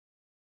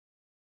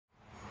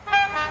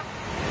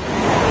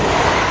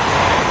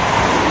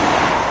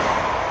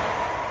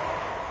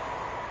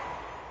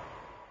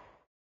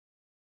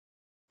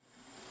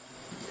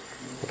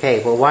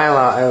Okay, well while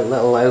our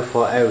little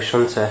 040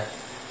 shunter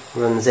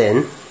runs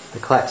in, the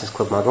Collectors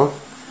Club model,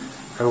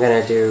 I'm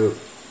going to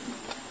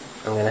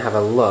have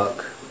a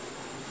look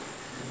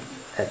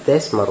at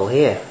this model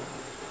here.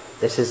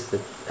 This is the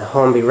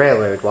Hornby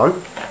Railroad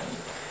one,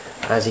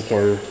 as you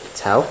can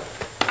tell,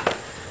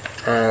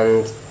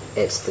 and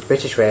it's the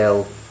British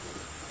Rail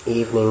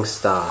Evening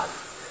Star,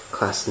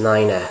 class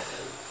 9F.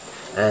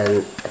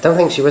 And I don't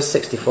think she was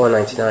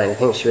 $64.99, I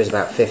think she was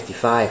about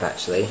 $55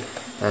 actually.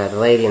 The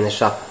lady in the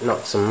shop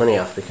knocked some money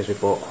off because we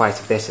bought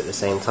quite a bit at the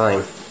same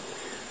time.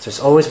 So it's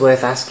always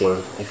worth asking,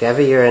 if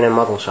ever you're in a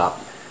model shop.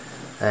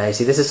 You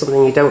see, this is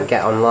something you don't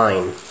get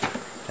online.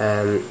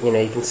 You know,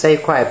 you can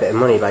save quite a bit of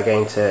money by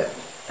going to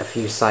a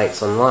few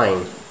sites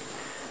online.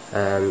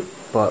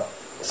 But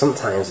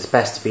sometimes it's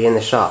best to be in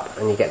the shop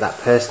and you get that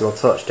personal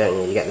touch, don't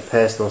you? You get the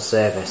personal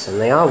service, and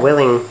they are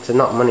willing to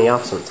knock money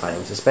off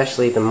sometimes,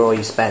 especially the more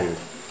you spend.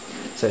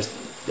 So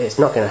it's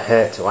not going to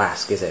hurt to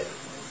ask, is it?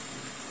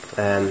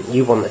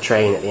 You want the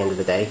train at the end of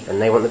the day,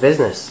 and they want the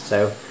business,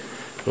 so,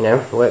 you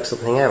know, work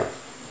something out.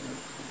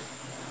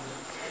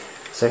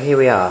 So here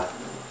we are,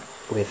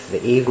 with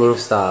the Evening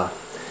Star,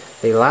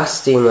 the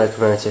last steam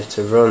locomotive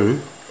to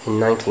run in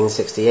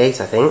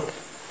 1968, I think,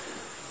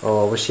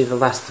 or was she the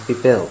last to be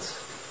built?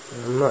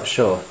 I'm not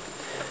sure.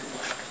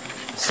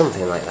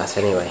 Something like that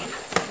anyway.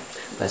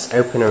 Let's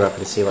open her up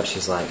and see what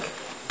she's like.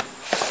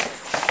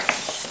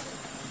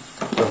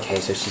 Okay,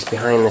 so she's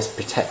behind this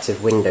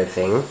protective window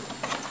thing.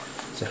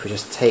 So if we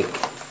just take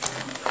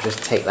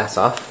that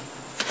off.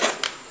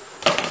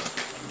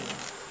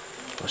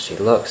 Well, she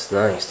looks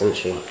nice, doesn't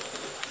she?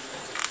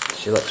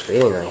 She looks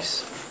really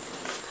nice.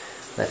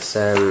 Let's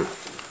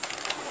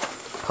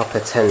pop her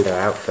tender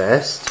out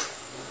first.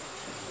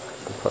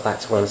 And put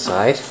that to one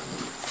side.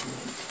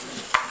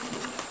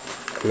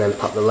 And then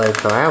pop the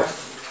loco out.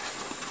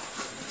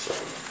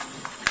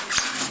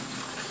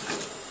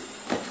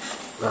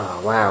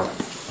 Oh wow.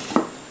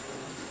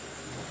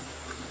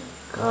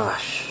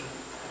 Gosh.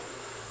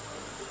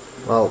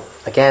 Well,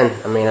 again,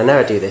 I mean, I know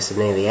I do this in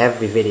nearly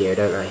every video,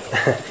 don't I?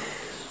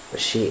 But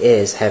she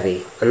is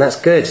heavy. And that's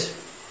good.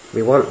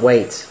 We want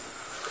weight,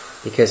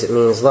 because it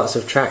means lots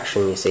of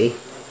traction, you see.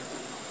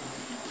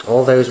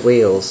 All those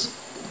wheels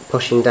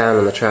pushing down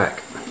on the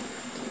track,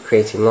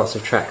 creating lots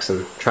of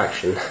traction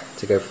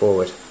to go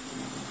forward.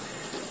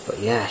 But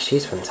yeah,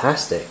 she's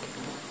fantastic.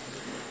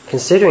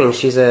 Considering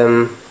she's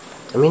I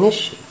mean, is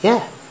she?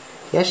 Yeah,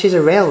 she's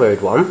a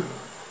railroad one.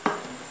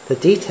 The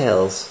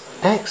details,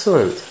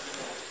 excellent.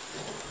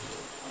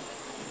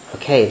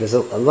 Okay, there's a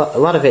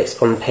lot of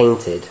it's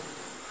unpainted,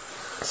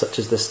 such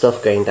as the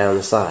stuff going down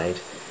the side,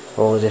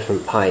 all the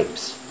different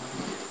pipes.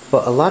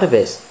 But a lot of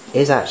it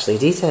is actually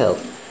detailed,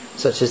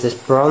 such as this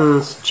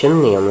bronze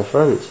chimney on the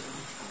front.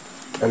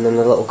 And then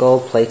the little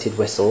gold-plated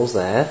whistles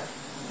there.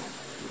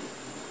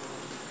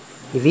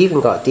 You've even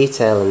got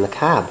detail in the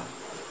cab.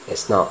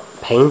 It's not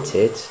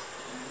painted,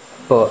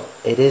 but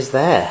it is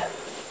there.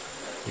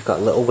 You've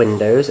got little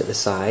windows at the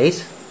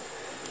side.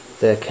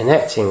 The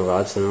connecting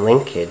rods and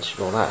linkage,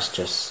 well, that's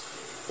just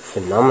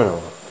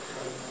phenomenal.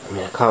 I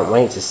mean, I can't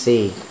wait to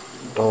see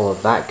all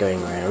of that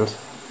going around.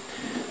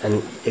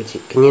 And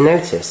can you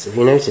notice, have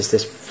you noticed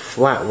this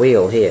flat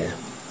wheel here?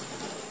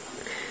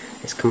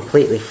 It's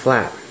completely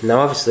flat.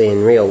 Now obviously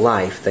in real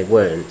life they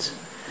weren't,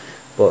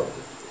 but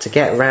to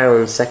get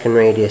round second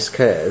radius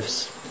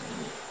curves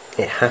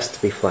it has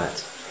to be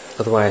flat,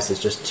 otherwise there's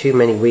just too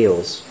many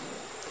wheels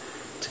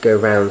to go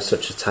round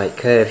such a tight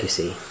curve, you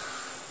see.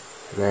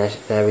 And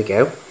there we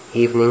go,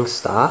 Evening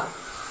Star.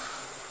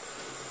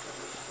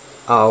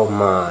 Oh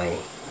my,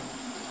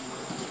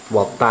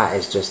 well, that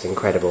is just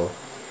incredible.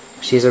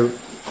 She's a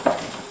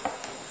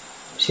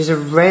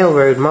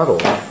railroad model,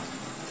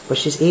 but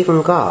she's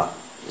even got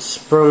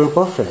sprung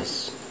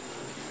buffers.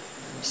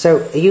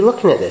 So are you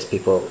looking at this,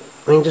 people?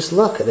 I mean, just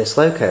look at this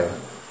loco.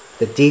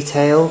 The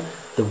detail,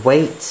 the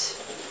weight,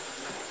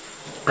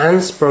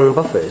 and sprung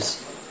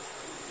buffers,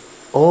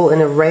 all in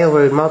a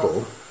railroad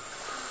model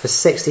for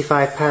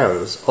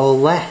 £65 or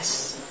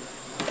less.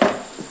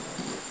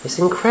 It's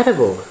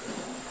incredible.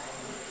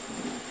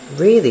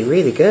 Really,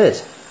 really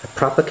good. A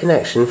proper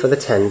connection for the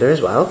tender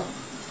as well.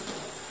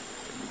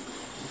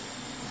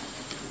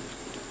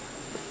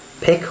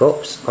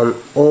 Pickups on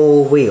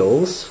all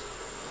wheels,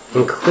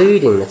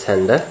 including the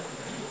tender,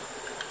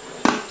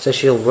 so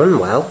she'll run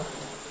well.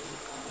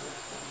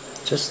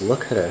 Just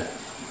look at her.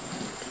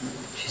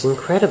 She's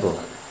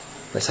incredible.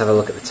 Let's have a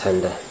look at the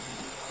tender.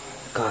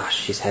 Gosh,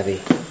 she's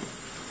heavy.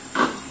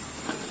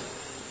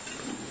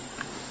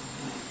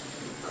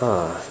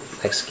 Ah,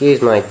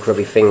 excuse my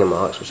grubby finger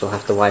marks, which I'll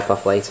have to wipe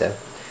off later.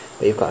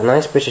 But you've got a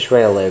nice British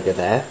Rail logo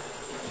there.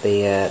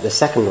 The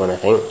second one, I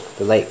think,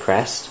 the late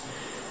crest.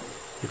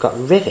 You've got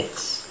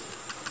rivets.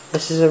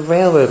 This is a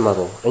railroad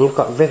model, and you've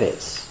got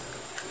rivets.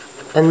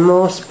 And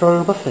more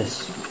sprung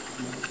buffers.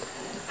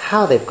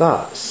 How they've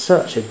got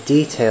such a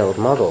detailed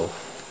model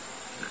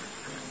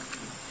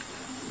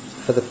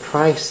for the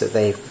price that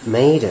they've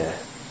made her,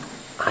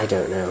 I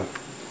don't know.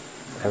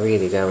 I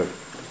really don't.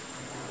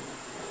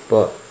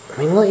 But I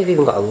mean, look, you've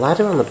even got a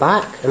ladder on the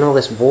back and all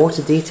this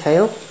water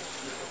detail.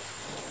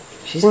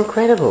 She's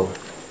incredible.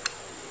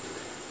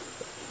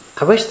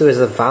 I wish there was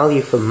a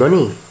value for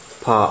money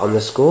part on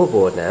the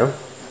scoreboard now.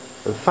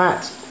 In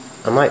fact,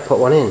 I might put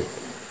one in.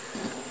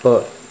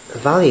 But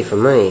value for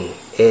money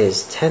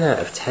is 10 out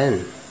of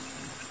 10.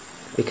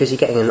 Because you're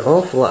getting an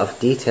awful lot of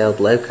detailed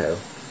loco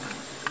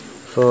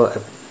for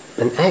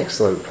an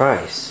excellent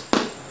price.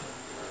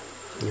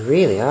 You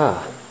really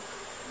are.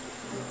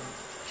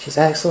 She's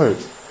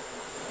excellent.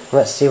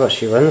 Let's see what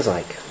she runs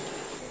like.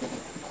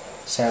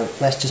 So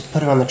let's just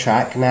put her on the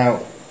track. Now,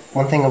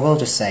 one thing I will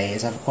just say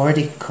is I've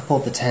already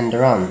coupled the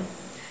tender on.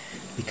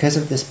 Because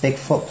of this big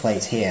foot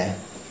plate here,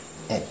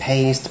 it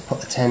pays to put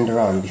the tender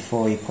on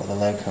before you put the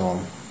loco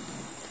on.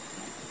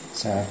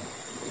 So,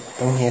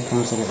 in here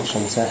comes the little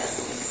shunter.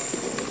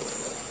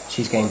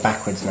 She's going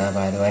backwards now,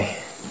 by the way.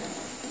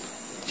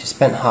 She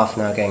spent half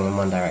an hour going in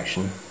one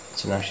direction,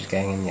 so now she's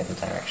going in the other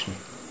direction.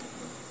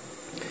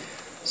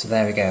 So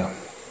there we go.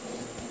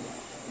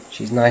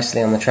 She's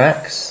nicely on the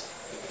tracks.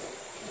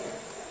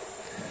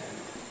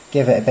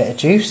 Give it a bit of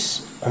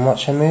juice and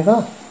watch her move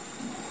off.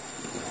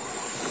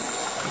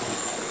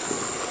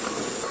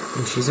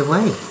 And she's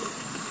away.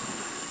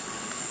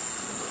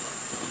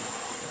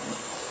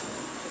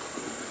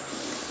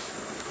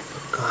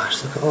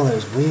 Gosh, look at all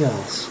those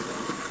wheels.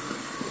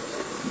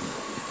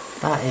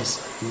 That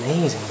is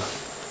amazing.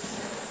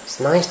 It's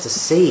nice to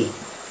see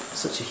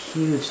such a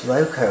huge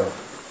loco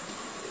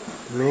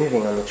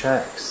moving on the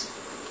tracks.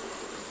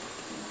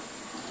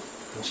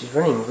 And she's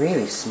running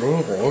really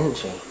smoothly, isn't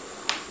she?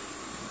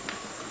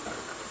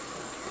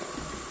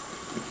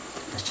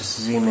 Let's just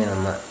zoom in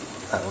on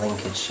that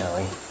linkage, shall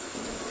we?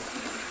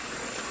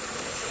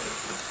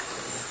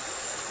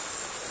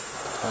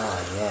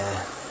 Oh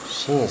yeah,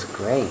 she is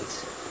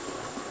great.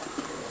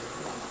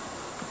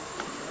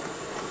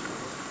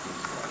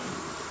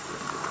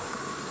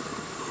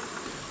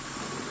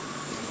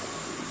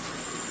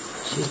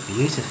 She's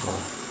beautiful.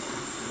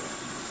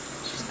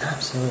 She's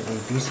absolutely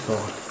beautiful.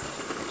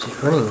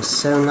 She's running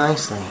so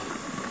nicely.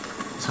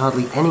 There's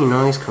hardly any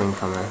noise coming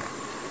from her.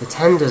 The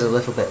tender's a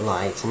little bit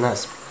light, and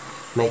that's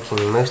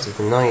making most of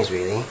the noise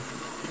really.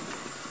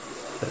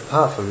 But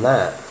apart from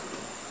that,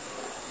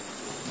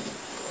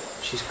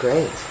 she's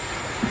great.